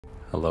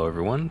Hello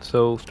everyone,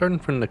 so starting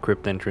from the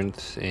crypt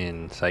entrance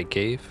in Side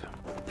Cave,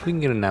 we can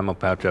get an ammo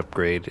pouch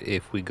upgrade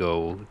if we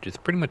go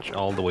just pretty much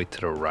all the way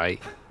to the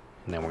right,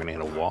 and then we're gonna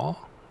hit a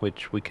wall,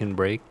 which we can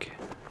break,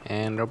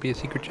 and there'll be a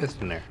secret chest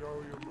in there.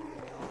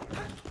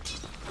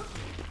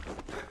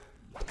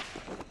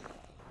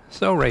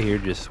 So right here,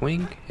 just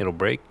swing, it'll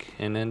break,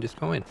 and then just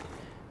go in.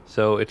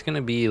 So it's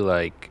gonna be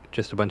like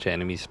just a bunch of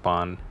enemies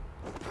spawn,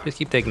 just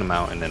keep taking them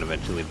out, and then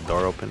eventually the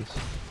door opens.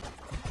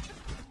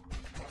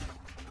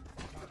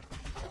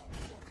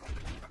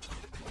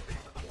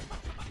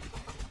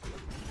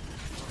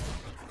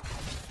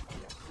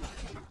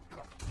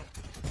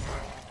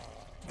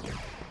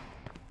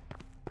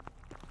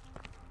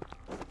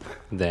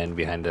 Then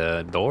behind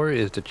the door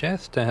is the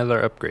chest that has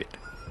our upgrade.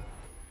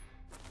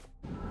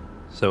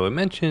 So it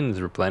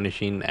mentions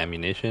replenishing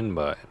ammunition,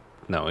 but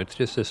no, it's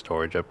just a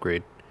storage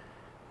upgrade,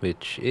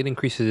 which it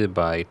increases it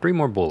by 3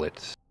 more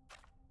bullets.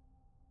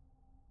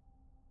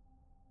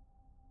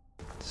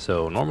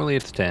 So normally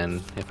it's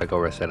 10, if I go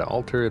rest at an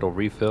altar it'll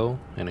refill,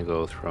 and it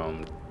goes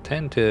from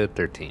 10 to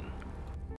 13.